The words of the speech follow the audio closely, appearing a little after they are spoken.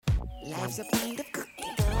Life's a plate of cookie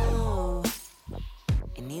dough,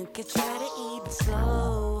 and you could try to eat it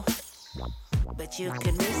slow, but you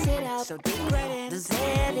could miss it out. So take credit, does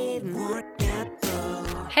that even work out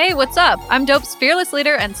though? Hey, what's up? I'm Dope's fearless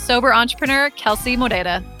leader and sober entrepreneur, Kelsey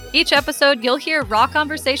Moreira. Each episode, you'll hear raw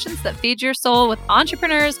conversations that feed your soul with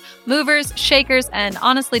entrepreneurs, movers, shakers, and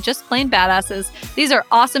honestly, just plain badasses. These are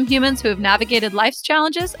awesome humans who have navigated life's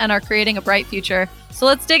challenges and are creating a bright future. So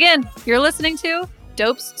let's dig in. You're listening to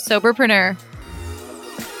Dope's Soberpreneur.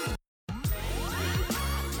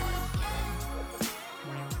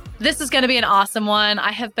 This is going to be an awesome one.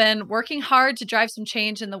 I have been working hard to drive some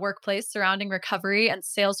change in the workplace surrounding recovery, and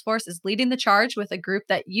Salesforce is leading the charge with a group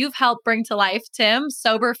that you've helped bring to life, Tim,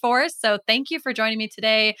 SoberForce. So thank you for joining me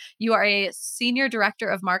today. You are a senior director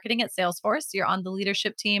of marketing at Salesforce. You're on the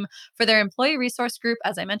leadership team for their employee resource group,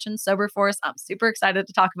 as I mentioned, SoberForce. I'm super excited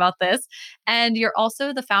to talk about this. And you're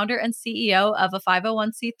also the founder and CEO of a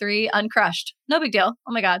 501c3, Uncrushed. No big deal.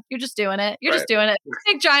 Oh my God, you're just doing it. You're just doing it.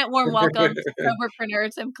 Big, giant, warm welcome to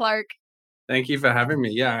Soberpreneur, Tim Clark. Thank you for having me.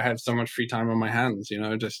 Yeah, I have so much free time on my hands,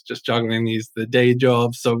 just juggling the day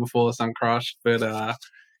jobs, SoberForce, Uncrushed, but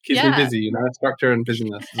keeps me busy, structure and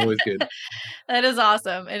busyness is always good. That is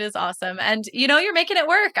awesome. It is awesome. And you're making it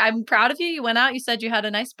work. I'm proud of you. You went out, you said you had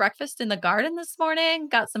a nice breakfast in the garden this morning,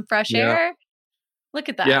 got some fresh air. Look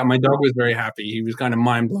at that. Yeah, my dog was very happy. He was kind of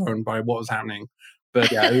mind blown by what was happening. But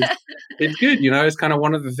yeah, it's good. It's kind of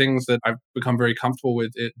one of the things that I've become very comfortable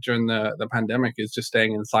with it during the pandemic is just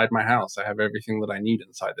staying inside my house. I have everything that I need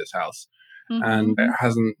inside this house. Mm-hmm. And it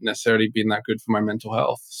hasn't necessarily been that good for my mental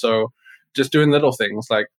health. So just doing little things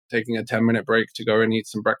like taking a 10-minute break to go and eat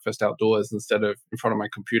some breakfast outdoors instead of in front of my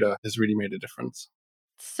computer has really made a difference.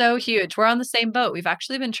 So huge. We're on the same boat. We've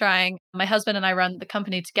actually been trying, my husband and I run the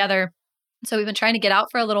company together. So we've been trying to get out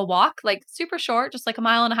for a little walk, like super short, just like a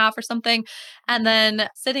mile and a half or something, and then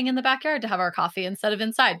sitting in the backyard to have our coffee instead of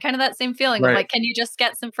inside. Kind of that same feeling of like, can you just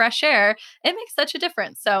get some fresh air? It makes such a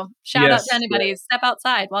difference. So shout out to anybody, step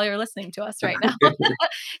outside while you're listening to us right now.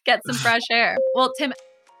 Get some fresh air. Well, Tim,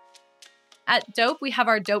 at Dope, we have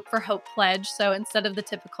our Dope for Hope pledge. So instead of the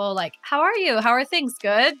typical, like, how are you? How are things?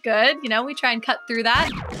 Good. We try and cut through that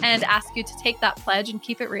and ask you to take that pledge and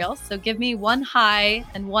keep it real. So give me one high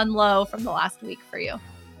and one low from the last week for you.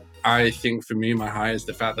 I think for me, my high is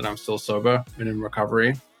the fact that I'm still sober and in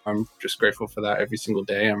recovery. I'm just grateful for that every single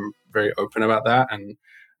day. I'm very open about that. And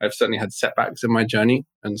I've certainly had setbacks in my journey.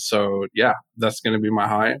 And so, yeah, that's going to be my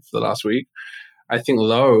high for the last week. I think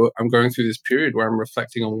low, I'm going through this period where I'm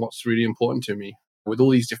reflecting on what's really important to me. With all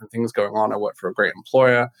these different things going on, I work for a great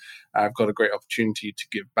employer. I've got a great opportunity to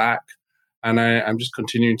give back. And I'm just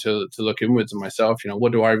continuing to look inwards in myself.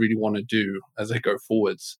 What do I really want to do as I go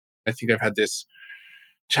forwards? I think I've had this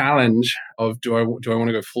challenge of do I want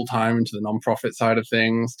to go full time into the nonprofit side of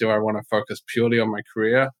things? Do I want to focus purely on my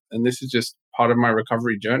career? And this is just part of my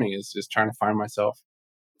recovery journey is trying to find myself.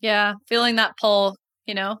 Yeah, feeling that pull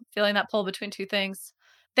between two things.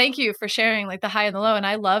 Thank you for sharing like the high and the low. And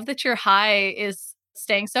I love that your high is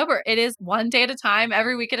staying sober. It is one day at a time,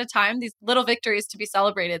 every week at a time, these little victories to be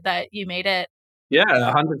celebrated that you made it. Yeah,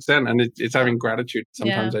 100%. And it's having gratitude.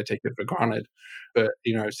 Sometimes I take it for granted. But,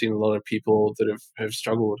 I've seen a lot of people that have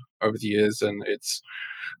struggled over the years. And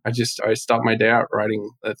I start my day out writing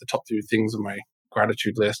at the top 2 things on my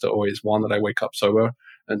gratitude list are always 1, that I wake up sober,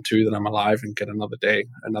 and 2, that I'm alive and get another day,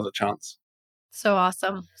 another chance. So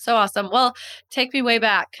awesome. So awesome. Well, take me way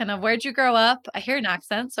back. Kind of where'd you grow up? I hear an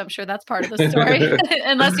accent, so I'm sure that's part of the story,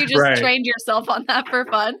 unless you just trained yourself on that for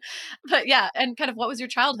fun. But yeah, and kind of what was your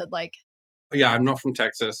childhood like? Yeah, I'm not from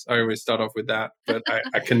Texas. I always start off with that, but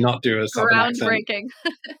I cannot do a southern accent. Groundbreaking.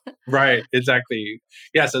 Right, exactly.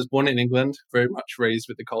 Yes, I was born in England, very much raised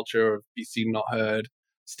with the culture of be seen, not heard,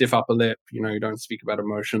 stiff upper lip. You don't speak about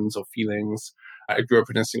emotions or feelings. I grew up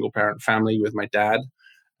in a single parent family with my dad.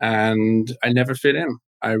 And I never fit in.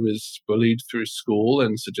 I was bullied through school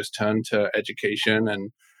and so just turned to education and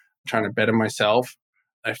trying to better myself.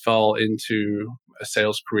 I fell into a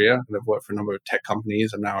sales career and I've worked for a number of tech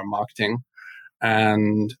companies. I'm now in marketing.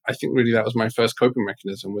 And I think really that was my first coping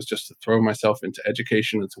mechanism, was just to throw myself into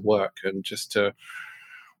education and to work and just to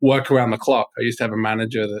work around the clock. I used to have a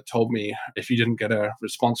manager that told me if you didn't get a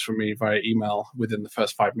response from me via email within the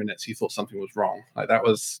first 5 minutes, he thought something was wrong. Like that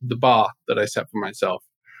was the bar that I set for myself.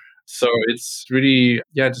 So it's really,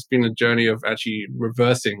 just been a journey of actually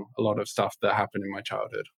reversing a lot of stuff that happened in my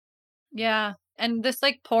childhood. Yeah. And this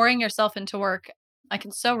like pouring yourself into work, I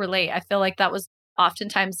can so relate. I feel like that was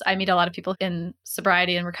oftentimes I meet a lot of people in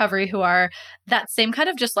sobriety and recovery who are that same kind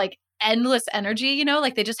of just like endless energy,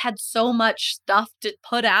 like they just had so much stuff to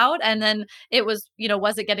put out. And then it was,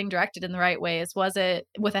 was it getting directed in the right ways? Was it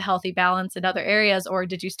with a healthy balance in other areas? Or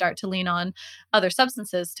did you start to lean on other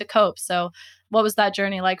substances to cope? So what was that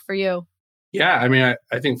journey like for you? Yeah, I mean,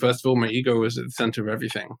 I think first of all, my ego was at the center of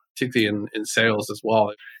everything, particularly in sales as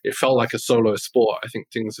well. It felt like a solo sport. I think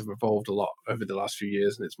things have evolved a lot over the last few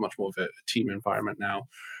years, and it's much more of a team environment now.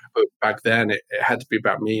 But back then, it had to be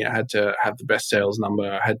about me. I had to have the best sales number.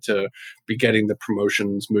 I had to be getting the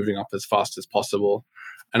promotions, moving up as fast as possible.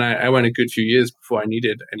 And I went a good few years before I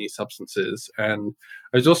needed any substances. And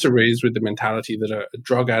I was also raised with the mentality that a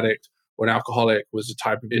drug addict or an alcoholic was a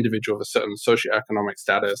type of individual of a certain socioeconomic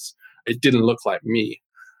status. It didn't look like me.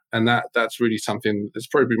 And that's really something that's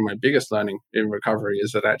probably been my biggest learning in recovery,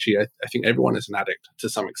 is that actually I think everyone is an addict to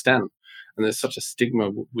some extent. And there's such a stigma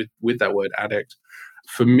with that word addict.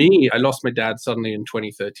 For me, I lost my dad suddenly in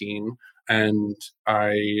 2013, and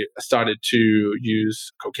I started to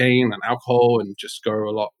use cocaine and alcohol and just go a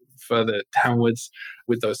lot further downwards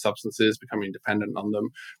with those substances, becoming dependent on them.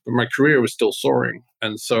 But my career was still soaring.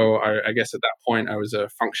 And so I guess at that point, I was a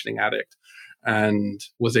functioning addict and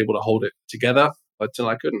was able to hold it together until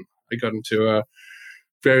I couldn't. I got into a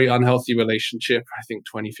very unhealthy relationship, I think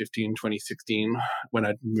 2015, 2016, when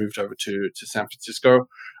I'd moved over to San Francisco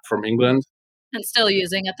from England. And still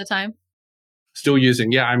using at the time? Still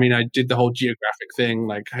using. Yeah. I mean, I did the whole geographic thing,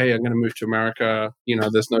 like, hey, I'm going to move to America.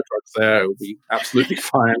 There's no drugs there. It'll be absolutely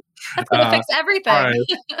fine. That's going to fix everything.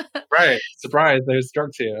 Surprise. Right. Surprise. There's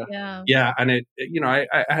drugs here. Yeah. Yeah. And I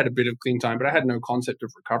had a bit of clean time, but I had no concept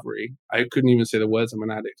of recovery. I couldn't even say the words I'm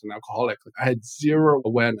an addict and alcoholic. Like, I had zero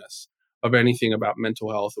awareness of anything about mental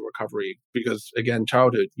health or recovery because, again,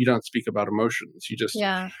 childhood, you don't speak about emotions. You just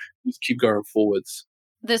keep going forwards.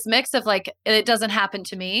 This mix of like, it doesn't happen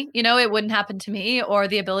to me, it wouldn't happen to me, or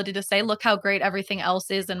the ability to say, look how great everything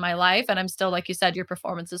else is in my life. And I'm still, like you said, your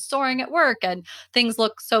performance is soaring at work and things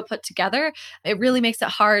look so put together. It really makes it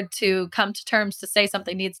hard to come to terms to say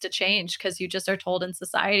something needs to change, because you just are told in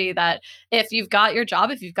society that if you've got your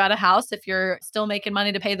job, if you've got a house, if you're still making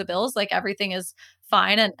money to pay the bills, like everything is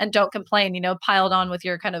fine, and don't complain, piled on with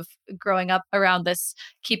your kind of growing up around this,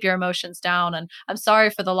 keep your emotions down. And I'm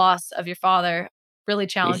sorry for the loss of your father. Really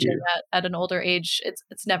challenging at an older age.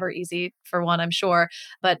 It's never easy, for one, I'm sure,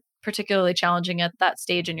 but particularly challenging at that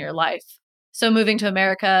stage in your life. So moving to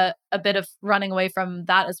America, a bit of running away from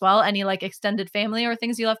that as well. Any like extended family or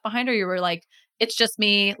things you left behind, or you were like, it's just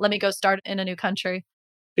me, let me go start in a new country?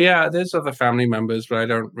 Yeah, there's other family members, but I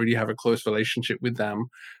don't really have a close relationship with them.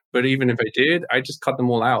 But even if I did, I just cut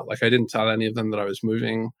them all out. Like, I didn't tell any of them that I was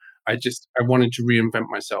moving. I wanted to reinvent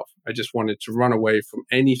myself. I just wanted to run away from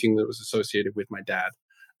anything that was associated with my dad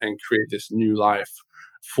and create this new life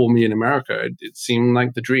for me in America. It seemed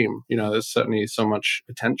like the dream. There's certainly so much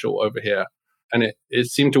potential over here. And it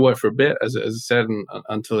seemed to work for a bit, as I said,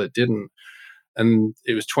 until it didn't. And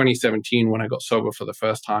it was 2017 when I got sober for the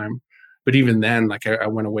first time. But even then, like, I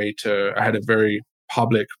went away I had a very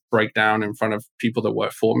public breakdown in front of people that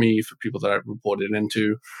worked for me, for people that I reported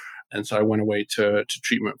into. And so I went away to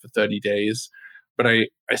treatment for 30 days. But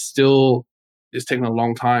it's taken a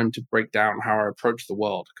long time to break down how I approach the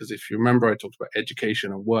world. Because if you remember, I talked about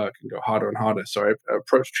education and work and go harder and harder. So I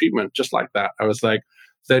approached treatment just like that. I was like,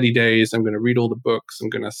 30 days, I'm going to read all the books, I'm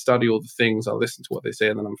going to study all the things, I'll listen to what they say,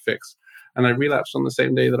 and then I'm fixed. And I relapsed on the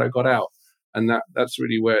same day that I got out. And that's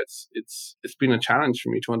really where it's been a challenge for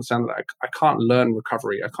me to understand that I can't learn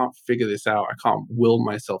recovery. I can't figure this out. I can't will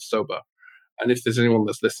myself sober. And if there's anyone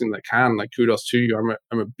that's listening that can, like, kudos to you.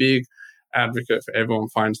 I'm a big advocate for everyone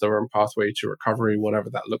finds their own pathway to recovery, whatever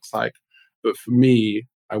that looks like. But for me,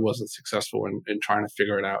 I wasn't successful in trying to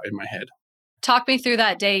figure it out in my head. Talk me through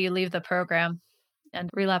that day you leave the program and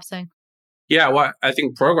relapsing. Yeah, well, I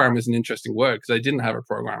think program is an interesting word because I didn't have a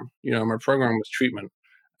program. My program was treatment.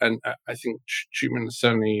 And I think treatment has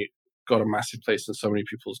certainly got a massive place in so many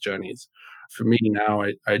people's journeys. For me now,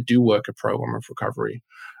 I do work a program of recovery.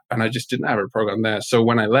 And I just didn't have a program there. So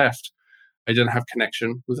when I left, I didn't have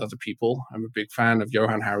connection with other people. I'm a big fan of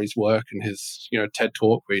Johann Hari's work and his, TED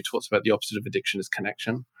Talk, where he talks about the opposite of addiction is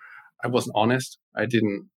connection. I wasn't honest. I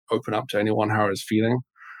didn't open up to anyone how I was feeling.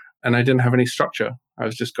 And I didn't have any structure. I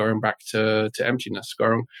was just going back to emptiness,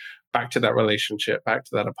 going back to that relationship, back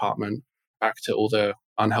to that apartment, back to all the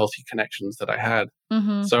unhealthy connections that I had.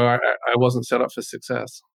 Mm-hmm. So I wasn't set up for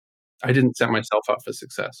success. I didn't set myself up for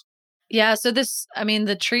success. Yeah. So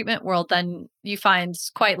the treatment world then you find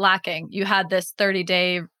quite lacking. You had this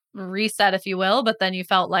 30-day reset, if you will, but then you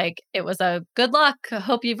felt like it was a good luck. I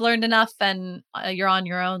hope you've learned enough and you're on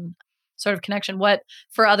your own sort of connection. What,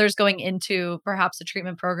 for others going into perhaps a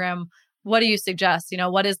treatment program, what do you suggest?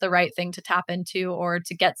 What is the right thing to tap into or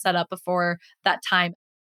to get set up before that time?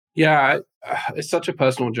 Yeah, it's such a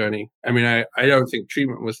personal journey. I mean, I don't think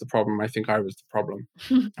treatment was the problem. I think I was the problem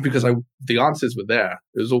because the answers were there.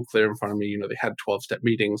 It was all clear in front of me. They had 12-step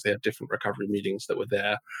meetings. They had different recovery meetings that were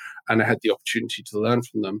there, and I had the opportunity to learn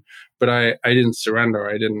from them. But I didn't surrender.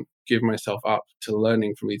 I didn't give myself up to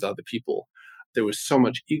learning from these other people. There was so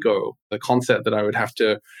much ego, the concept that I would have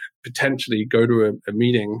to potentially go to a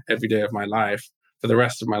meeting every day of my life for the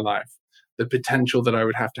rest of my life, the potential that I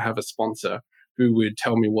would have to have a sponsor who would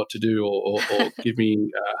tell me what to do or give me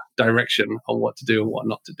direction on what to do and what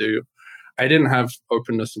not to do. I didn't have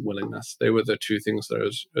openness and willingness. They were the two things that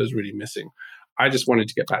I was really missing. I just wanted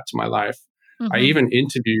to get back to my life. I even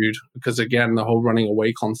interviewed, because again, the whole running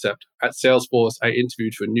away concept at Salesforce, I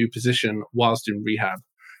interviewed for a new position whilst in rehab.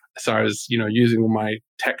 So I was, using all my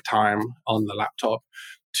tech time on the laptop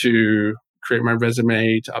to create my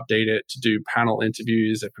resume, to update it, to do panel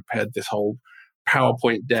interviews. I prepared this whole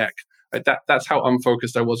PowerPoint deck. That's how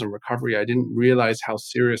unfocused I was in recovery. I didn't realize how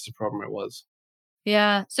serious the problem it was.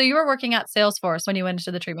 Yeah. So you were working at Salesforce when you went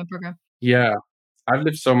into the treatment program? Yeah. I've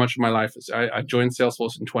lived so much of my life. I joined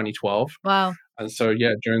Salesforce in 2012. Wow. And so,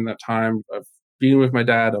 during that time, I've been with my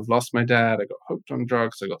dad. I've lost my dad. I got hooked on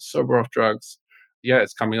drugs. I got sober off drugs. Yeah,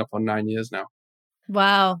 it's coming up on 9 years now.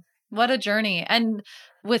 Wow. What a journey. And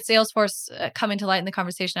with Salesforce coming to light in the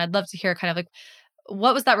conversation, I'd love to hear kind of like,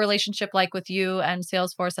 what was that relationship like with you and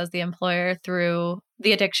Salesforce as the employer through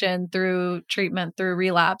the addiction, through treatment, through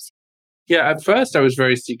relapse? Yeah, at first I was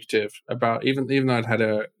very secretive about even though I'd had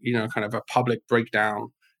a kind of a public breakdown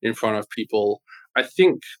in front of people.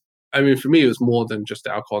 I mean, for me, it was more than just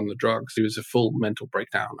the alcohol and the drugs. It was a full mental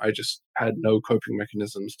breakdown. I just had no coping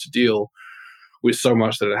mechanisms to deal with so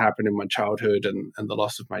much that had happened in my childhood and the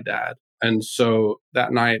loss of my dad. And so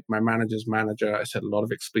that night, my manager's manager, I said a lot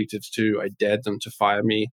of expletives to. I dared them to fire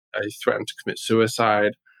me. I threatened to commit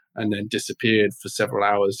suicide and then disappeared for several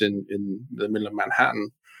hours in the middle of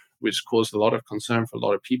Manhattan, which caused a lot of concern for a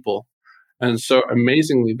lot of people. And so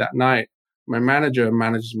amazingly, that night, my manager and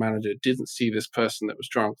manager's manager didn't see this person that was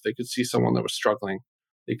drunk. They could see someone that was struggling.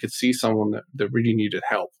 They could see someone that really needed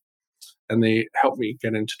help. And they helped me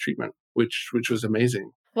get into treatment, which was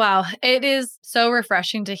amazing. Wow. It is so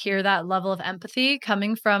refreshing to hear that level of empathy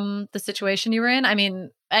coming from the situation you were in. I mean,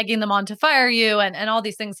 egging them on to fire you and all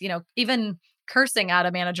these things, even cursing at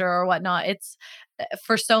a manager or whatnot. It's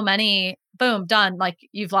for so many, boom, done. Like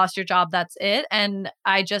you've lost your job. That's it. And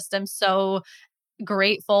I just am so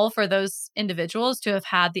grateful for those individuals to have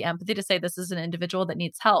had the empathy to say, this is an individual that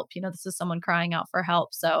needs help. This is someone crying out for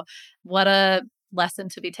help. So what a lesson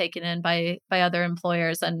to be taken in by other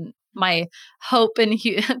employers. And my hope and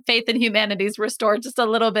faith in humanity is restored just a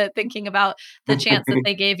little bit, thinking about the chance that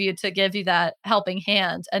they gave you to give you that helping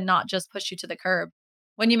hand and not just push you to the curb.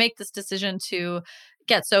 When you make this decision to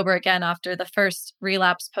get sober again after the first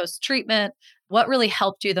relapse post-treatment, what really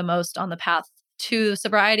helped you the most on the path to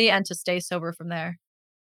sobriety and to stay sober from there?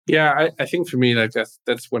 Yeah, I think for me, like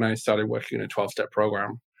that's when I started working in a 12-step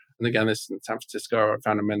program. And again, this is in San Francisco. I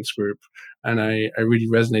found a men's group, and I really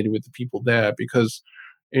resonated with the people there because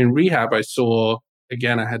in rehab, I saw,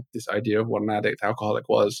 again, I had this idea of what an addict alcoholic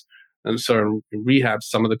was. And so in rehab,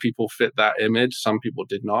 some of the people fit that image, some people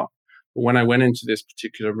did not. But when I went into this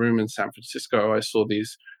particular room in San Francisco, I saw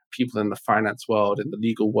these people in the finance world, in the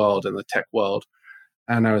legal world, in the tech world.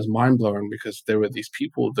 And I was mind blown because there were these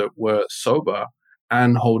people that were sober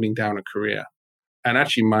and holding down a career. And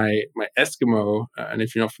actually, my Eskimo, and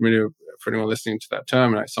if you're not familiar, for anyone listening to that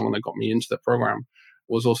term, like someone that got me into the program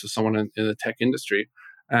was also someone in the tech industry.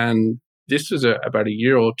 And this was about a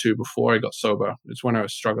year or two before I got sober. It's when I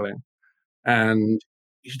was struggling. And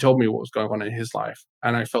he told me what was going on in his life.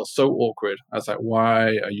 And I felt so awkward. I was like, why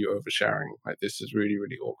are you oversharing? Like, this is really,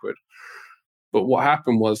 really awkward. But what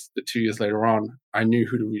happened was that 2 years later on, I knew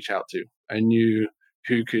who to reach out to. I knew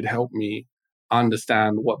who could help me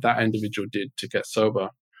understand what that individual did to get sober.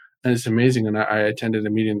 And it's amazing. And I attended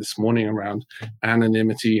a meeting this morning around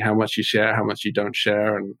anonymity, how much you share, how much you don't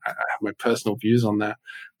share. And I have my personal views on that.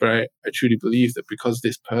 But I truly believe that because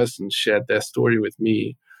this person shared their story with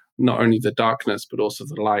me, not only the darkness, but also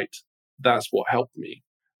the light, that's what helped me.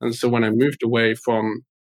 And so when I moved away from,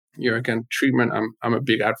 again, treatment, I'm a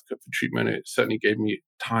big advocate for treatment. It certainly gave me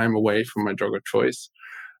time away from my drug of choice.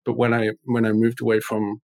 But when I moved away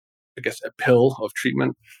from, I guess, a pill of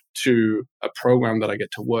treatment to a program that I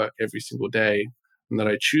get to work every single day and that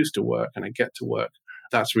I choose to work and I get to work,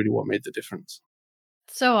 that's really what made the difference.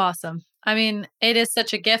 So awesome. I mean, it is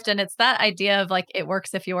such a gift. And it's that idea of like, it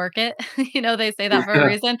works if you work it. They say that for a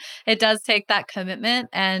reason. It does take that commitment.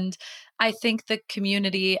 And I think the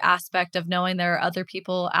community aspect of knowing there are other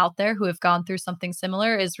people out there who have gone through something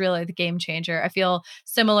similar is really the game changer. I feel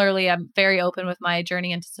similarly, I'm very open with my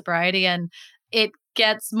journey into sobriety, and it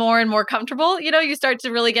gets more and more comfortable. You start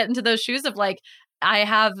to really get into those shoes of like, I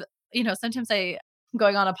have, sometimes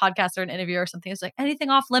going on a podcast or an interview or something is like anything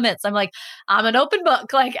off limits. I'm like, I'm an open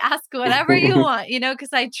book, like ask whatever you want,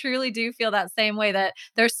 because I truly do feel that same way, that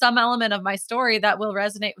there's some element of my story that will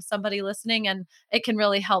resonate with somebody listening and it can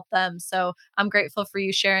really help them. So I'm grateful for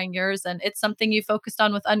you sharing yours. And it's something you focused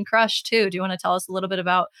on with Uncrushed too. Do you want to tell us a little bit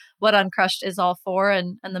about what Uncrushed is all for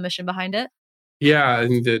and the mission behind it? Yeah,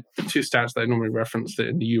 and the two stats that I normally reference, that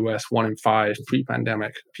in the US, 1 in 5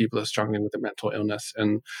 pre-pandemic people are struggling with a mental illness,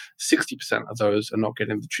 and 60% of those are not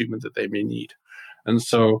getting the treatment that they may need. And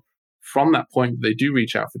so from that point, they do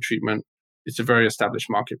reach out for treatment. It's a very established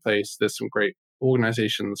marketplace. There's some great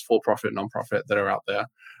organizations, for-profit, non-profit, that are out there.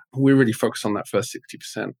 We really focus on that first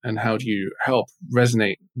 60%, and how do you help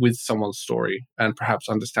resonate with someone's story and perhaps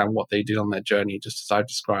understand what they did on their journey, just as I've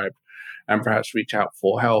described, and perhaps reach out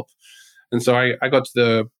for help. And so I got to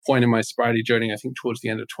the point in my sobriety journey, I think towards the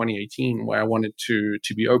end of 2018, where I wanted to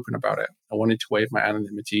be open about it. I wanted to waive my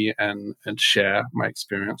anonymity and share my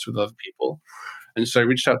experience with other people. And so I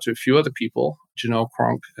reached out to a few other people, Janelle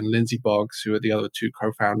Cronk and Lindsay Boggs, who are the other two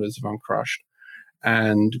co-founders of Uncrushed.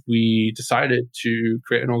 And we decided to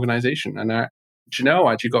create an organization. And Janelle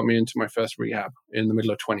actually got me into my first rehab in the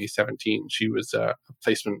middle of 2017. She was a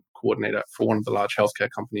placement coordinator for one of the large healthcare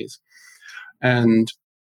companies. And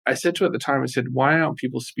I said to her at the time, I said, why aren't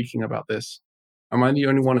people speaking about this? Am I the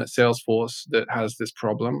only one at Salesforce that has this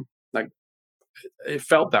problem? Like, it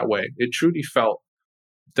felt that way. It truly felt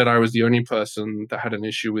that I was the only person that had an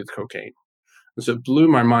issue with cocaine. And so it blew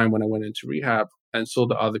my mind when I went into rehab and saw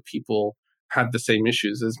that other people had the same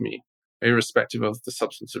issues as me, irrespective of the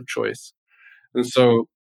substance of choice. And so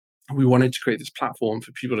we wanted to create this platform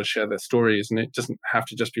for people to share their stories. And it doesn't have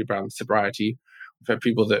to just be around sobriety. We've had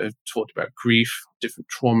people that have talked about grief, different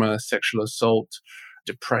trauma, sexual assault,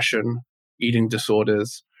 depression, eating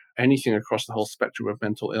disorders, anything across the whole spectrum of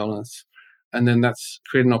mental illness. And then that's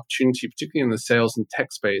created an opportunity, particularly in the sales and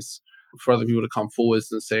tech space, for other people to come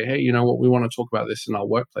forwards and say, hey, you know what, we want to talk about this in our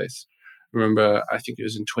workplace. Remember, I think it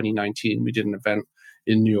was in 2019, we did an event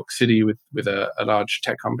in New York City with a large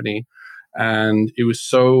tech company. And it was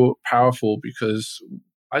so powerful because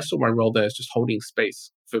I saw my role there as just holding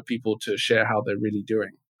space for people to share how they're really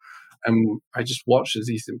doing. And I just watched as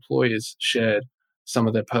these employees shared some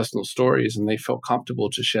of their personal stories, and they felt comfortable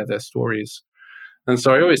to share their stories. And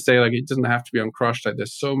so I always say, like, it doesn't have to be Uncrushed. Like,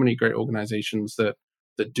 there's so many great organizations that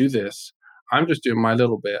do this. I'm just doing my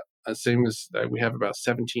little bit. Same as we have about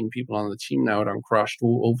 17 people on the team now at Uncrushed,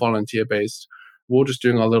 all volunteer based. We're all just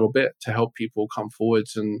doing our little bit to help people come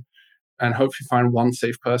forwards and hopefully find one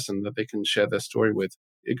safe person that they can share their story with.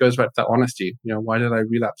 It goes back to that honesty. Why did I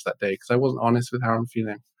relapse that day? Because I wasn't honest with how I'm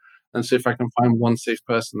feeling. And so if I can find one safe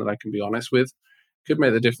person that I can be honest with, it could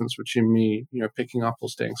make the difference between me, picking up or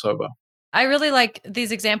staying sober. I really like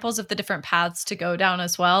these examples of the different paths to go down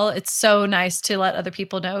as well. It's so nice to let other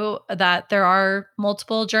people know that there are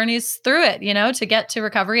multiple journeys through it, to get to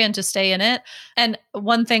recovery and to stay in it. And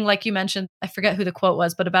one thing, like you mentioned, I forget who the quote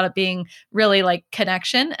was, but about it being really like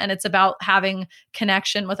connection. And it's about having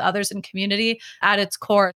connection with others in community at its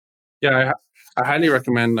core. Yeah, I highly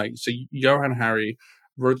recommend, so Johann Hari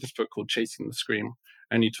wrote this book called Chasing the Scream,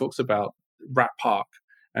 and he talks about Rat Park.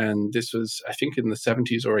 And this was, I think, in the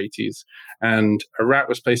 70s or 80s. And a rat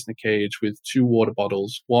was placed in a cage with 2 water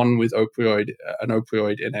bottles, one with an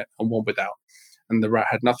opioid in it, and one without. And the rat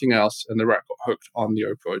had nothing else, and the rat got hooked on the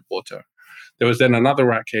opioid water. There was then another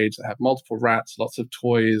rat cage that had multiple rats, lots of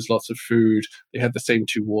toys, lots of food. They had the same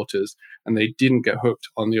 2 waters, and they didn't get hooked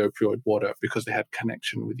on the opioid water because they had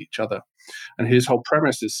connection with each other. And his whole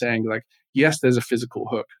premise is saying, yes, there's a physical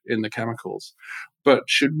hook in the chemicals, but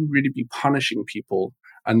should we really be punishing people?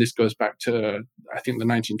 And this goes back to, I think, the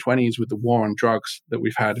 1920s with the war on drugs that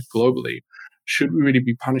we've had globally. Should we really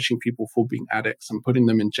be punishing people for being addicts and putting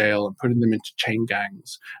them in jail and putting them into chain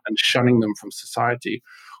gangs and shunning them from society?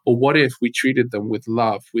 Or what if we treated them with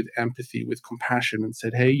love, with empathy, with compassion, and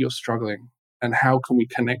said, hey, you're struggling, and how can we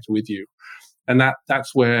connect with you? And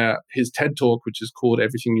that's where his TED Talk, which is called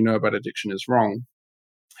Everything You Know About Addiction is Wrong,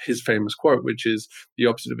 his famous quote, which is, the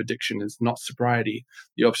opposite of addiction is not sobriety.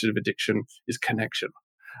 The opposite of addiction is connection.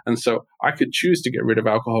 And so I could choose to get rid of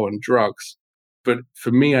alcohol and drugs, but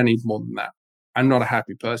for me, I need more than that. I'm not a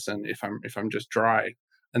happy person if I'm just dry.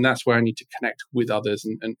 And that's where I need to connect with others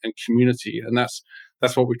and community. And that's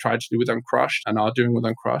what we've tried to do with Uncrushed and are doing with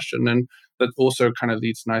Uncrushed. And then that also kind of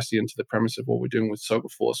leads nicely into the premise of what we're doing with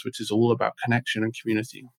Soberforce, which is all about connection and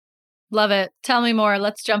community. Love it. Tell me more.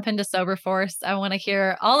 Let's jump into Soberforce. I want to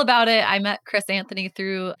hear all about it. I met Chris Anthony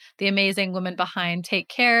through the amazing woman behind Take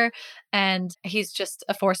Care, and he's just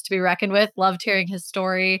a force to be reckoned with. Loved hearing his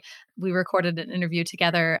story. We recorded an interview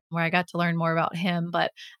together where I got to learn more about him,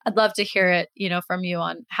 but I'd love to hear it, from you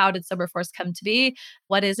on how did Soberforce come to be?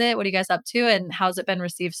 What is it? What are you guys up to? And how's it been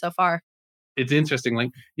received so far? It's interesting. Like,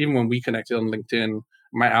 even when we connected on LinkedIn,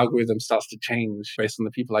 my algorithm starts to change based on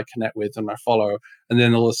the people I connect with and I follow. And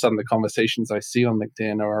then all of a sudden, the conversations I see on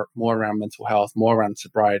LinkedIn are more around mental health, more around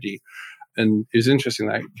sobriety. And it was interesting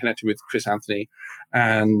that I connected with Chris Anthony.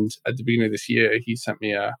 And at the beginning of this year, he sent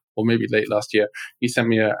me or maybe late last year, he sent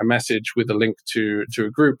me a message with a link to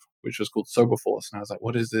a group, which was called Soberforce. And I was like,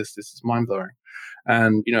 what is this? This is mind blowing.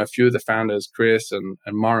 And, a few of the founders, Chris and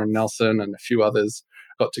Maren Nelson and a few others,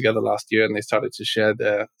 got together last year and they started to share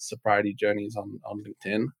their sobriety journeys on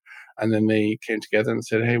LinkedIn. And then they came together and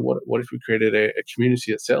said, hey, what if we created a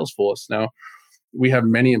community at Salesforce? Now, we have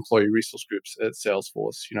many employee resource groups at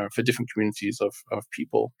Salesforce, for different communities of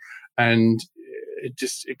people. And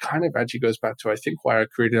it kind of actually goes back to, I think, why I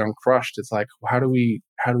created Uncrushed. It's like, how do we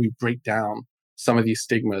break down some of these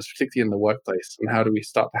stigmas, particularly in the workplace, and how do we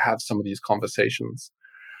start to have some of these conversations?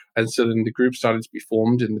 And so then the group started to be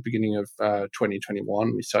formed in the beginning of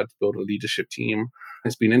 2021. We started to build a leadership team.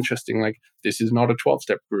 It's been interesting. Like, this is not a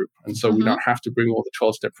 12-step group. And so we don't have to bring all the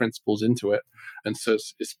 12-step principles into it. And so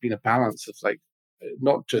it's been a balance of like,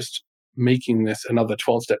 not just making this another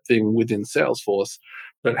 12-step thing within Salesforce,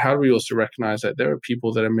 but how do we also recognize that there are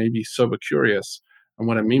people that are maybe sober curious? And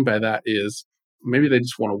what I mean by that is maybe they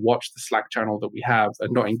just want to watch the Slack channel that we have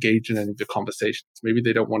and not engage in any of the conversations. Maybe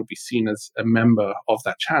they don't want to be seen as a member of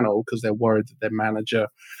that channel because they're worried that their manager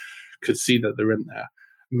could see that they're in there.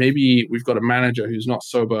 Maybe we've got a manager who's not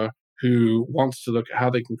sober who wants to look at how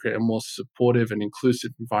they can create a more supportive and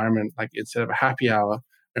inclusive environment. Like, instead of a happy hour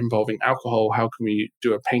involving alcohol, how can we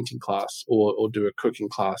do a painting class or do a cooking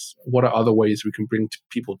class? What are other ways we can bring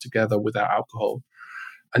people together without alcohol?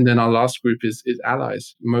 And then our last group is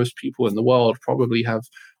allies. Most people in the world probably have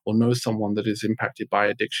or know someone that is impacted by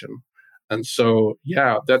addiction. And so,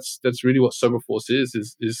 yeah, that's really what Soberforce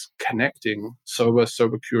is connecting sober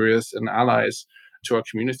curious, and allies to our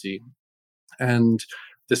community. And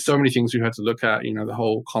there's so many things we had to look at, the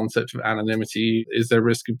whole concept of anonymity. Is there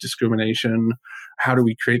risk of discrimination? How do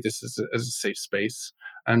we create this as a safe space?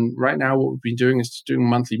 And right now, what we've been doing is doing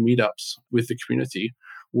monthly meetups with the community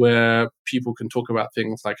where people can talk about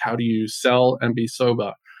things like, how do you sell and be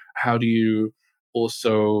sober? How do you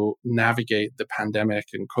also navigate the pandemic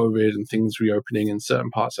and COVID and things reopening in certain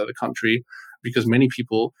parts of the country? Because many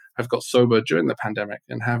people have got sober during the pandemic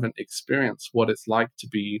and haven't experienced what it's like to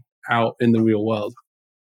be out in the real world.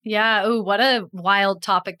 Yeah. Oh, what a wild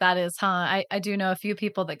topic that is, huh? I do know a few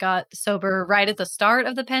people that got sober right at the start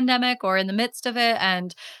of the pandemic or in the midst of it.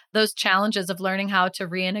 And those challenges of learning how to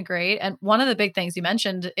reintegrate. And one of the big things you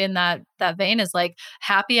mentioned in that vein is like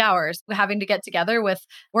happy hours, having to get together with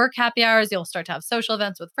work happy hours. You'll start to have social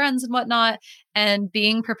events with friends and whatnot, and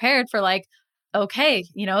being prepared for like, okay,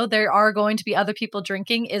 there are going to be other people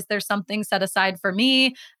drinking. Is there something set aside for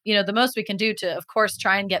me? The most we can do to, of course,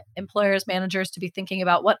 try and get employers, managers to be thinking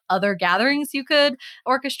about what other gatherings you could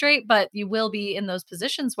orchestrate, but you will be in those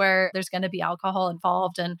positions where there's going to be alcohol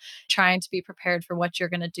involved, and trying to be prepared for what you're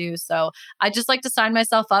going to do. So I just like to sign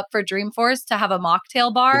myself up for Dreamforce to have a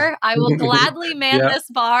mocktail bar. I will gladly man this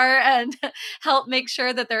bar and help make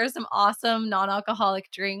sure that there are some awesome non-alcoholic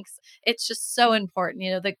drinks. It's just so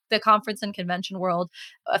important. The conference and convention world,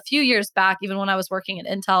 a few years back, even when I was working at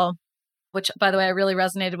Intel, which, by the way, I really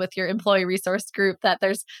resonated with your employee resource group, that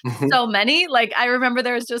there's so many. Like, I remember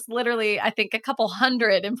there was just literally, I think, a couple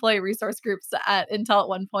hundred employee resource groups at Intel at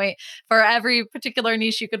one point for every particular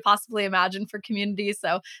niche you could possibly imagine for communities.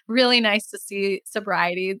 So really nice to see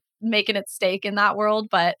sobriety making its stake in that world.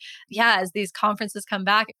 But yeah, as these conferences come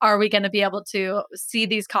back, are we going to be able to see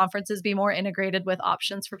these conferences be more integrated with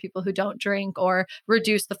options for people who don't drink, or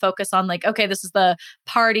reduce the focus on like, okay, this is the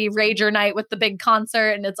party rager night with the big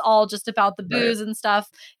concert and it's all just about the booze and stuff?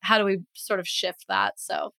 How do we sort of shift that?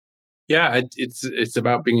 So yeah, it's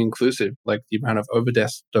about being inclusive. Like, the amount of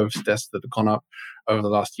overdose deaths that have gone up over the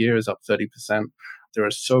last year is up 30%. There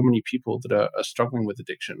are so many people that are struggling with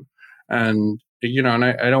addiction. And, and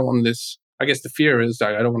I don't want this, I guess the fear is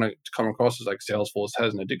that I don't want to come across as like Salesforce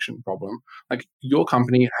has an addiction problem. Like, your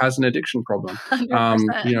company has an addiction problem,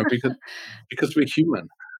 because we're human,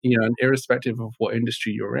 and irrespective of what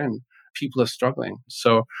industry you're in, people are struggling.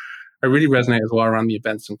 So I really resonate as well around the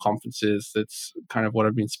events and conferences. That's kind of what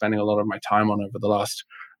I've been spending a lot of my time on over the last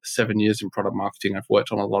 7 years in product marketing. I've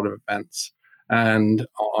worked on a lot of events. And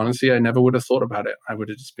honestly, I never would have thought about it. I would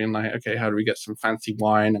have just been like, okay, how do we get some fancy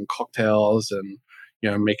wine and cocktails and,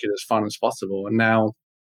 make it as fun as possible? And now,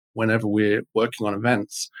 whenever we're working on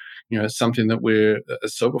events, something that we're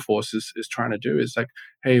as Soberforce is trying to do is like,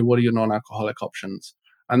 hey, what are your non-alcoholic options?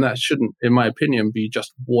 And that shouldn't, in my opinion, be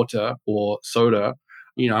just water or soda.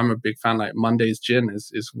 I'm a big fan. Like Monday's gin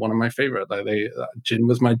is one of my favorite. Like gin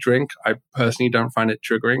was my drink. I personally don't find it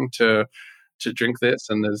triggering to drink this,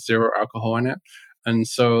 and there's zero alcohol in it. And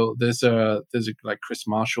so there's a like Chris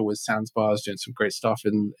Marshall with Sands Bars doing some great stuff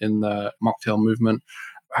in the mocktail movement.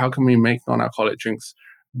 How can we make non-alcoholic drinks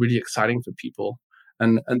really exciting for people?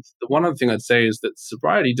 And the one other thing I'd say is that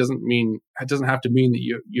sobriety doesn't have to mean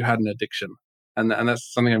that you had an addiction. And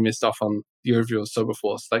that's something I missed off on the overview of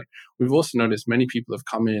Soberforce. Like, we've also noticed many people have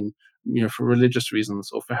come in, for religious reasons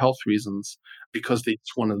or for health reasons, because they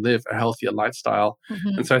just want to live a healthier lifestyle.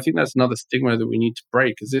 Mm-hmm. And so I think that's another stigma that we need to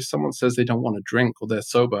break, is if someone says they don't want to drink or they're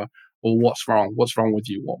sober, well, what's wrong? What's wrong with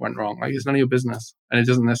you? What went wrong? Like, it's none of your business. And it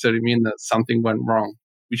doesn't necessarily mean that something went wrong.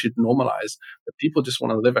 We should normalize that people just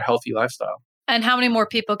want to live a healthy lifestyle. And how many more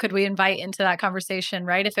people could we invite into that conversation,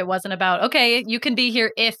 right? If it wasn't about, okay, you can be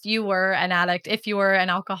here if you were an addict, if you were an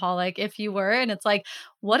alcoholic, if you were, and it's like,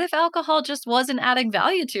 what if alcohol just wasn't adding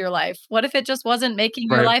value to your life? What if it just wasn't making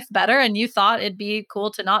your life better and you thought it'd be cool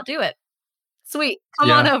to not do it? Sweet.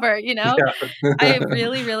 Come on over, Yeah. I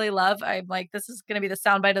really, really love, I'm like, this is going to be the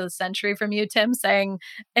soundbite of the century from you, Tim, saying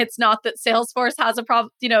it's not that Salesforce has a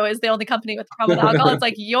problem, is the only company with a problem with alcohol. It's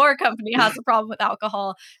like your company has a problem with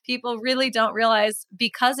alcohol. People really don't realize,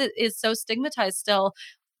 because it is so stigmatized still,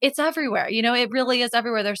 it's everywhere. It really is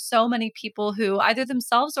everywhere. There's so many people who either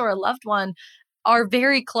themselves or a loved one are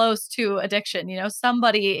very close to addiction.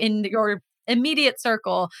 Somebody in your immediate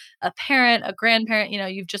circle, a parent, a grandparent,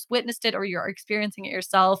 you've just witnessed it or you're experiencing it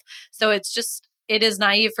yourself. So it is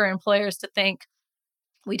naive for employers to think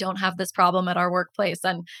we don't have this problem at our workplace.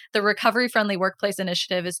 And the Recovery Friendly Workplace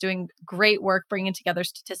Initiative is doing great work bringing together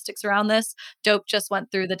statistics around this. DOPE just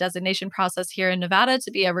went through the designation process here in Nevada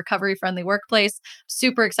to be a recovery friendly workplace.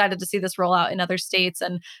 Super excited to see this roll out in other states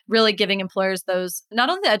and really giving employers those,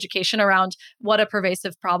 not only the education around what a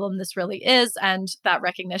pervasive problem this really is, and that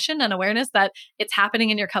recognition and awareness that it's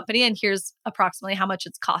happening in your company and here's approximately how much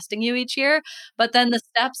it's costing you each year, but then the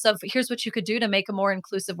steps of here's what you could do to make a more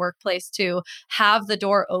inclusive workplace, to have the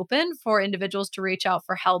door open for individuals to reach out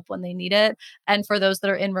for help when they need it, and for those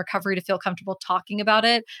that are in recovery to feel comfortable talking about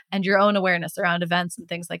it, and your own awareness around events and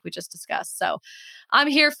things like we just discussed. So I'm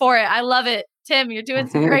here for it. I love it. Tim, you're doing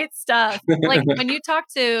some great stuff. Like when you talk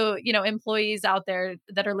to, employees out there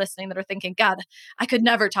that are listening that are thinking, God, I could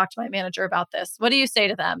never talk to my manager about this. What do you say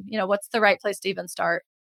to them? What's the right place to even start?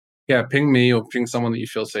 Yeah, ping me or ping someone that you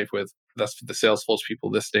feel safe with. That's for the Salesforce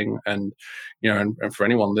people listening, and and for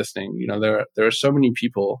anyone listening. There are so many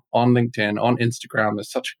people on LinkedIn, on Instagram.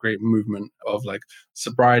 There's such a great movement of like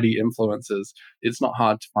sobriety influencers. It's not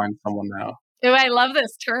hard to find someone now. Oh, I love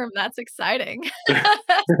this term. That's exciting.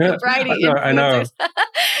 Sobriety influencers. I know.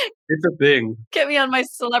 It's a thing. Get me on my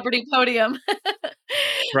celebrity podium.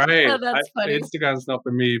 Right. Oh, that's funny. Instagram's not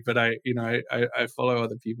for me, but I follow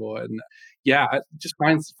other people, and just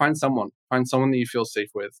find someone that you feel safe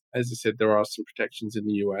with. As I said, there are some protections in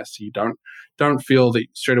the US. So you don't feel that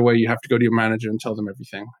straight away you have to go to your manager and tell them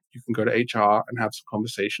everything. You can go to HR and have some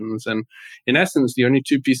conversations. And in essence, the only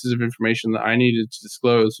two pieces of information that I needed to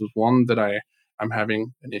disclose was one, that I'm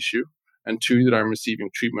having an issue, and two, that I'm receiving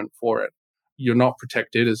treatment for it. You're not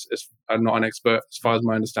protected, as I'm not an expert as far as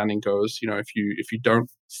my understanding goes. If you don't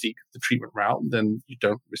seek the treatment route, then you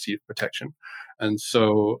don't receive protection. And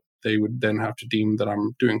so they would then have to deem that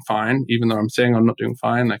I'm doing fine, even though I'm saying I'm not doing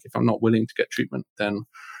fine. Like if I'm not willing to get treatment, then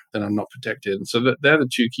I'm not protected. And so they're the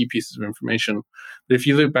two key pieces of information. But if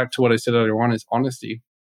you look back to what I said earlier on, is honesty.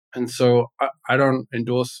 And so I don't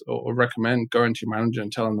endorse or recommend going to your manager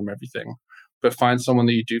and telling them everything, but find someone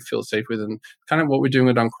that you do feel safe with. And kind of what we're doing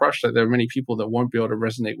with Uncrushed, like there are many people that won't be able to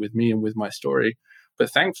resonate with me and with my story.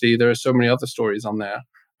 But thankfully, there are so many other stories on there,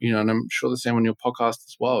 and I'm sure the same on your podcast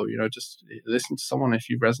as well. Just listen to someone. If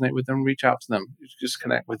you resonate with them, reach out to them, just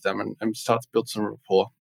connect with them and start to build some rapport.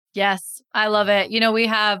 Yes, I love it. We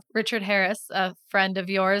have Richard Harris, a friend of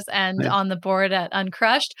yours and on the board at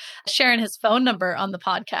Uncrushed, sharing his phone number on the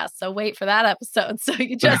podcast. So wait for that episode. So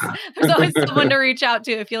there's always someone to reach out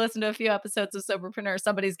to. If you listen to a few episodes of Soberpreneur,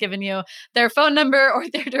 somebody's given you their phone number or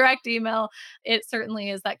their direct email. It certainly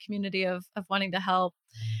is that community of wanting to help.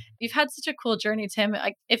 You've had such a cool journey, Tim.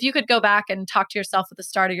 If you could go back and talk to yourself at the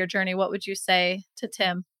start of your journey, what would you say to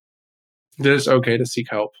Tim? That it's okay to seek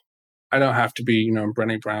help. I don't have to be,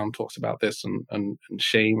 Brené Brown talks about this and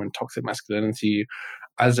shame and toxic masculinity.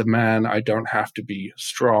 as a man, I don't have to be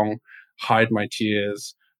strong, hide my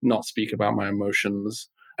tears, not speak about my emotions.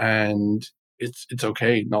 And it's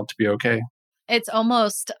okay not to be okay. It's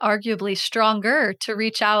almost arguably stronger to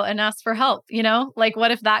reach out and ask for help, you know? Like,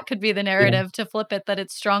 what if that could be the Yeah. narrative to flip it, that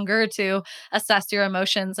it's stronger to assess your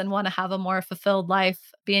emotions and want to have a more fulfilled life,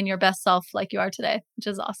 being your best self like you are today, which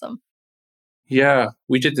is awesome. Yeah,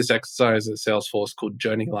 we did this exercise at Salesforce called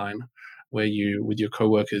Journey Line, where you, with your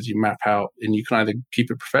coworkers, you map out, and you can either keep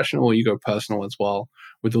it professional or you go personal as well,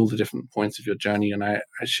 with all the different points of your journey. And I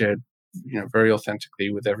shared, very authentically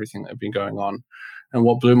with everything that had been going on. And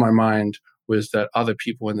what blew my mind was that other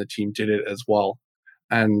people in the team did it as well,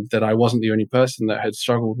 and that I wasn't the only person that had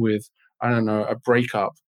struggled with, I don't know, a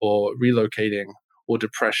breakup or relocating or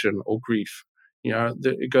depression or grief.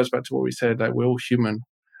 It goes back to what we said, like we're all human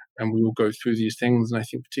and we will go through these things. And I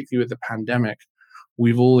think particularly with the pandemic,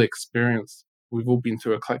 we've all been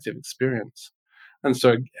through a collective experience. And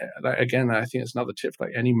so again, I think it's another tip,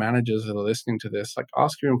 like any managers that are listening to this, like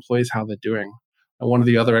ask your employees how they're doing. And one of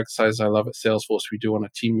the other exercises I love at Salesforce we do on a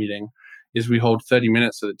team meeting is we hold 30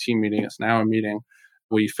 minutes of the team meeting. It's an hour meeting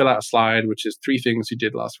where you fill out a slide, which is 3 things you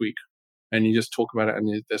did last week. And you just talk about it.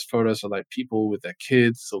 And there's photos of like people with their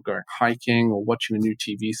kids or going hiking or watching a new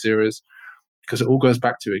TV series, because it all goes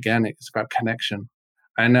back to, again, it's about connection.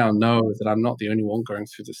 I now know that I'm not the only one going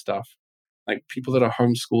through this stuff. Like people that are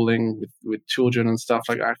homeschooling with children and stuff,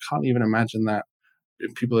 like I can't even imagine that.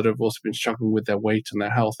 And people that have also been struggling with their weight and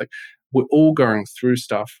their health, like we're all going through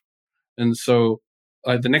stuff. And so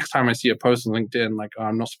the next time I see a post on LinkedIn, like, oh,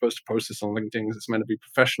 I'm not supposed to post this on LinkedIn because it's meant to be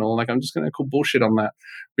professional, like I'm just going to call bullshit on that,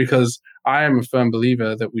 because I am a firm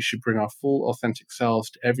believer that we should bring our full authentic selves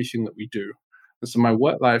to everything that we do. And so my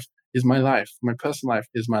work life is my life. My personal life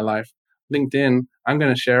is my life. LinkedIn, I'm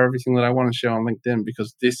going to share everything that I want to share on LinkedIn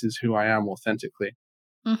because this is who I am authentically.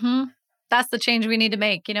 Mm-hmm. That's the change we need to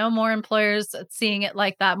make. More employers seeing it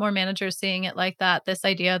like that, more managers seeing it like that. This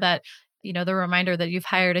idea that, the reminder that you've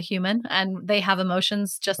hired a human and they have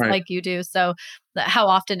emotions just Right. like you do. So how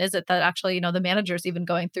often is it that actually, the manager's even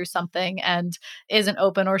going through something and isn't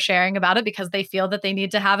open or sharing about it because they feel that they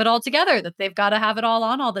need to have it all together, that they've got to have it all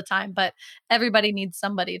on all the time, but everybody needs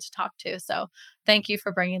somebody to talk to. So thank you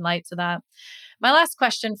for bringing light to that. My last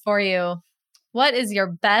question for you. What is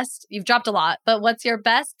your best, you've dropped a lot, but what's your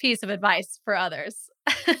best piece of advice for others?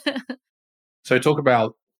 So I talk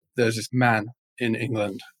about, there's this man in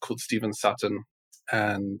England called Stephen Sutton.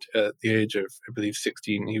 And at the age of, I believe,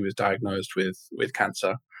 16, he was diagnosed with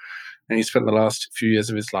cancer. And he spent the last few years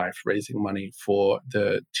of his life raising money for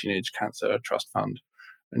the Teenage Cancer Trust Fund.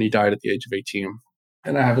 And he died at the age of 18.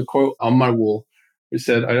 And I have a quote on my wall which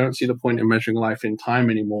said, I don't see the point in measuring life in time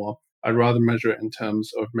anymore. I'd rather measure it in terms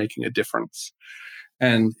of making a difference.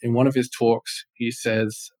 And in one of his talks, he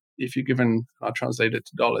says, if you're given, I'll translate it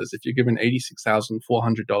to dollars, if you're given $86,400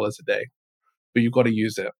 a day, but you've got to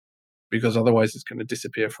use it because otherwise it's going to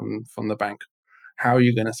disappear from the bank. How are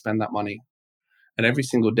you going to spend that money? And every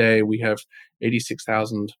single day we have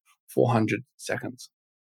 86,400 seconds.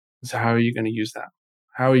 So how are you going to use that?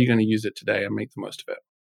 How are you going to use it today and make the most of it?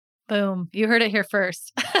 Boom. You heard it here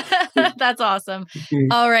first. That's awesome.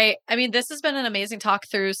 All right. I mean, this has been an amazing talk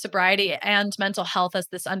through sobriety and mental health as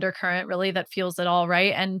this undercurrent really that fuels it all,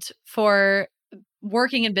 right? And for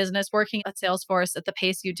working in business, working at Salesforce at the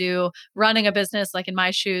pace you do, running a business like in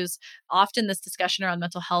my shoes, often this discussion around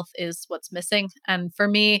mental health is what's missing. And for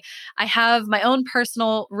me, I have my own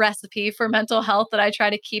personal recipe for mental health that I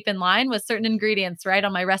try to keep in line with certain ingredients, right,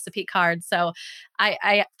 on my recipe card. So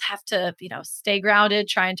I have to, stay grounded,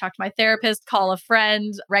 try and talk to my therapist, call a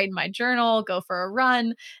friend, write in my journal, go for a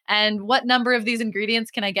run. And what number of these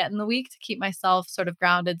ingredients can I get in the week to keep myself sort of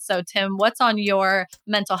grounded? So Tim, what's on your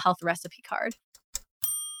mental health recipe card?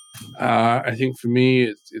 I think for me,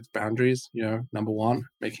 it's boundaries. Number one,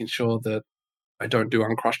 making sure that I don't do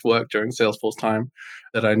uncrushed work during Salesforce time,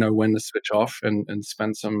 that I know when to switch off and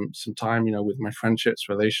spend some time, with my friendships,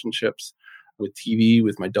 relationships, with TV,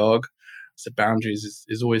 with my dog. So boundaries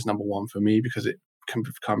is always number one for me because it can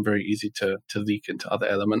become very easy to leak into other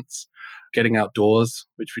elements. Getting outdoors,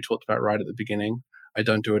 which we talked about right at the beginning, I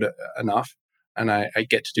don't do it enough, and I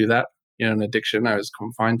get to do that. In addiction, I was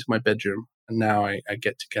confined to my bedroom, and now I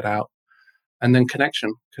get to get out. And then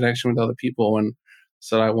connection with other people. And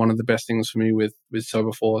so like one of the best things for me with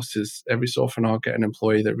Soberforce is every so often I'll get an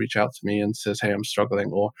employee that reach out to me and says, hey, I'm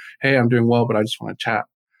struggling, or hey, I'm doing well, but I just want to chat.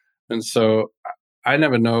 And so I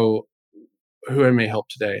never know who I may help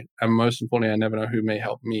today. And most importantly, I never know who may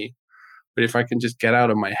help me. But if I can just get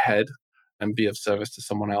out of my head and be of service to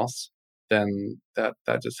someone else, then that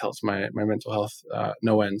just helps my mental health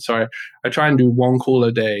no end. So I try and do one call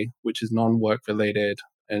a day, which is non-work related,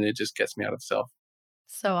 and it just gets me out of self.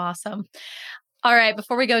 So awesome. All right,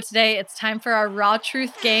 before we go today, it's time for our Raw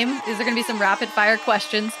Truth game. These are going to be some rapid fire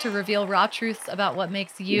questions to reveal raw truths about what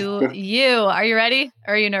makes you you. Are you ready?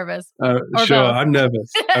 Or are you nervous? Sure, both? I'm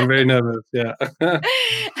nervous. I'm very nervous. Yeah.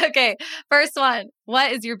 Okay, first one.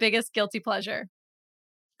 What is your biggest guilty pleasure?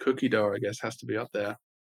 Cookie dough, I guess, has to be up there.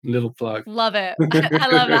 Little plug. Love it. I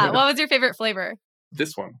love that. What was your favorite flavor?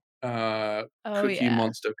 This one. Cookie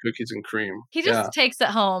Monster, cookies and cream. He just takes it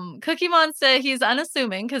home. Cookie Monster, he's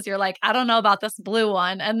unassuming because you're like, I don't know about this blue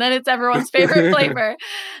one. And then it's everyone's favorite flavor.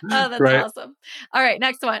 Oh, that's awesome. All right,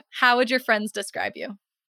 next one. How would your friends describe you?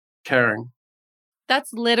 Caring.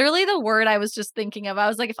 That's literally the word I was just thinking of. I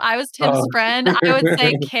was like, if I was Tim's friend, I would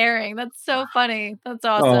say caring. That's so funny. That's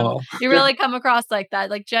awesome. You really come across like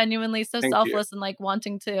that, like genuinely so selfless and like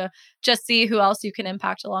wanting to just see who else you can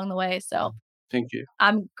impact along the way. So thank you.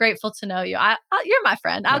 I'm grateful to know you. You're my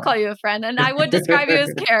friend. I'll call you a friend. And I would describe you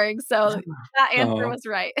as caring. So that answer was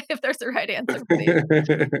right, if there's a right answer for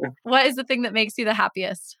you. What is the thing that makes you the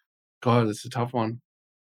happiest? God, it's a tough one.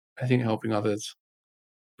 I think helping others.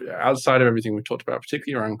 Outside of everything we talked about,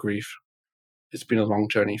 particularly around grief, it's been a long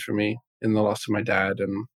journey for me in the loss of my dad.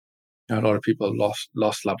 And a lot of people have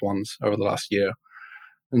lost loved ones over the last year.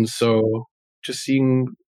 And so just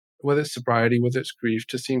seeing, whether it's sobriety, whether it's grief,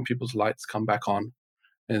 just seeing people's lights come back on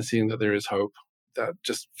and seeing that there is hope, that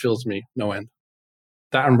just fills me no end.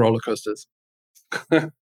 That and roller coasters. I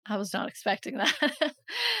was not expecting that.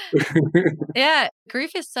 Yeah,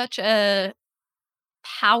 grief is such a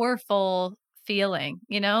powerful feeling,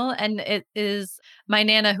 and it is my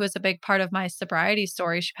Nana, who is a big part of my sobriety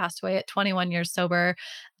story. She passed away at 21 years sober,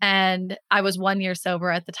 and I was 1 year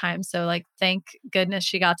sober at the time. So like, thank goodness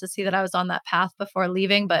she got to see that I was on that path before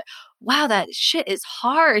leaving. But wow, that shit is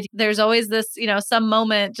hard. There's always this, some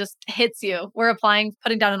moment just hits you. We're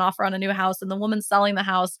putting down an offer on a new house, and the woman selling the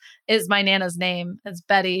house is my Nana's name. It's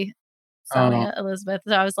Betty. Elizabeth.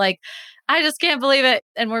 So I was like, I just can't believe it.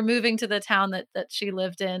 And we're moving to the town that she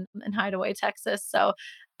lived in Hideaway, Texas. So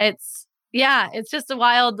it's just a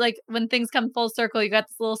wild, like when things come full circle, you got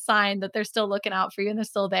this little sign that they're still looking out for you and they're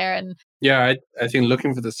still there. And yeah, I think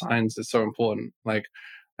looking for the signs is so important. Like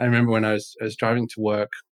I remember when I was driving to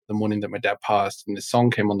work the morning that my dad passed, and this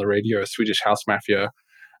song came on the radio, Swedish House Mafia,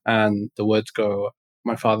 and the words go,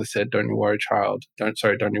 my father said, don't you worry, child. Don't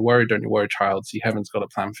you worry, child. See, heaven's got a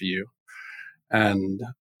plan for you. And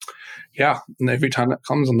and every time that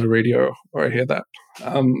comes on the radio or I hear that,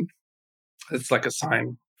 it's like a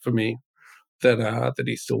sign for me that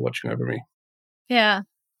he's still watching over me. Yeah.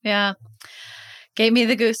 Gave me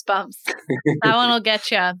the goosebumps. That one will get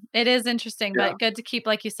you. It is interesting, but good to keep,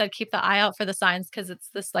 like you said, keep the eye out for the signs, because it's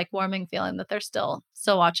this like warming feeling that they're still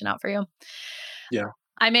watching out for you. Yeah.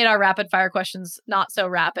 I made our rapid fire questions not so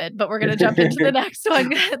rapid, but we're going to jump into the next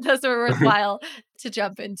one. Those are worthwhile to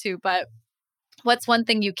jump into. But what's one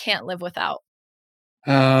thing you can't live without?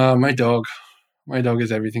 My dog. My dog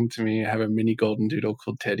is everything to me. I have a mini golden doodle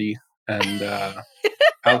called Teddy. And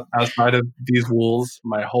outside of these walls,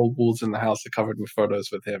 my whole walls in the house are covered with photos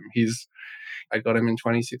with him. I got him in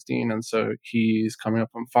 2016. And so he's coming up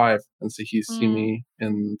on 5. And so he's seen me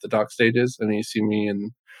in the dark stages, and he's seen me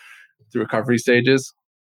in the recovery stages.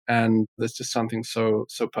 And there's just something so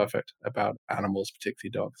perfect about animals,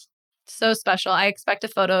 particularly dogs. So special. I expect a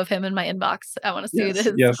photo of him in my inbox. I want to see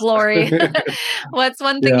his glory. What's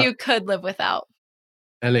one thing you could live without?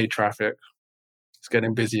 LA traffic. It's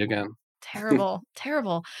getting busy again. Terrible.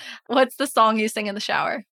 What's the song you sing in the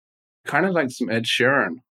shower? Kind of like some Ed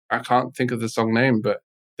Sheeran. I can't think of the song name, but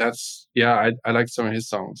that's, I like some of his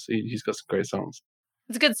songs. He's got some great songs.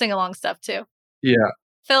 It's good sing-along stuff too. Yeah.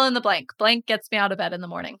 Fill in the blank. Blank gets me out of bed in the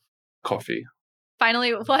morning. Coffee.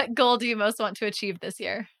 Finally, what goal do you most want to achieve this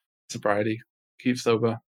year? Sobriety. Keep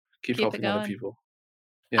sober. Keep helping other people.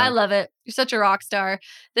 Yeah. I love it. You're such a rock star.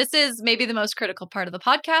 This is maybe the most critical part of the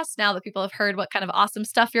podcast. Now that people have heard what kind of awesome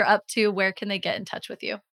stuff you're up to, where can they get in touch with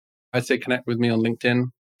you? I'd say connect with me on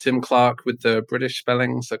LinkedIn. Tim Clark with the British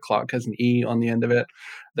spelling. So Clark has an E on the end of it.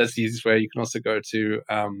 That's the easiest way. You can also go to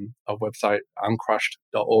our website,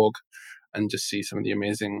 uncrushed.org, and just see some of the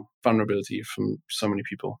amazing vulnerability from so many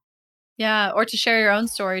people. Yeah, or to share your own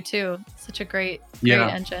story too. Such a great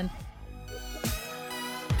engine.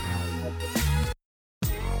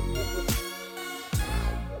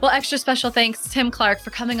 Well, extra special thanks, Tim Clark, for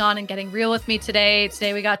coming on and getting real with me today.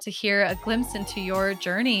 Today, we got to hear a glimpse into your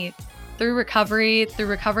journey through recovery, through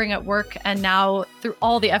recovering at work, and now through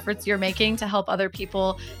all the efforts you're making to help other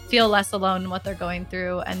people feel less alone in what they're going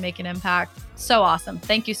through and make an impact. So awesome.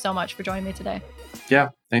 Thank you so much for joining me today. Yeah,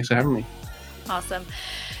 thanks for having me. Awesome.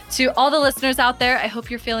 To all the listeners out there, I hope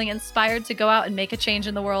you're feeling inspired to go out and make a change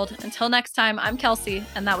in the world. Until next time, I'm Kelsey,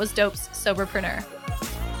 and that was Dope's Soberpreneur.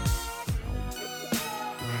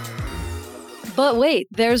 But wait,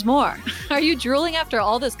 there's more. Are you drooling after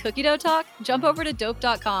all this cookie dough talk? Jump over to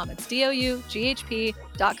dope.com. It's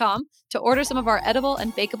DOUGHP.com to order some of our edible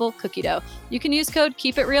and bakeable cookie dough. You can use code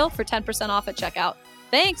KEEPITREAL for 10% off at checkout.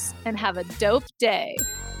 Thanks, and have a dope day.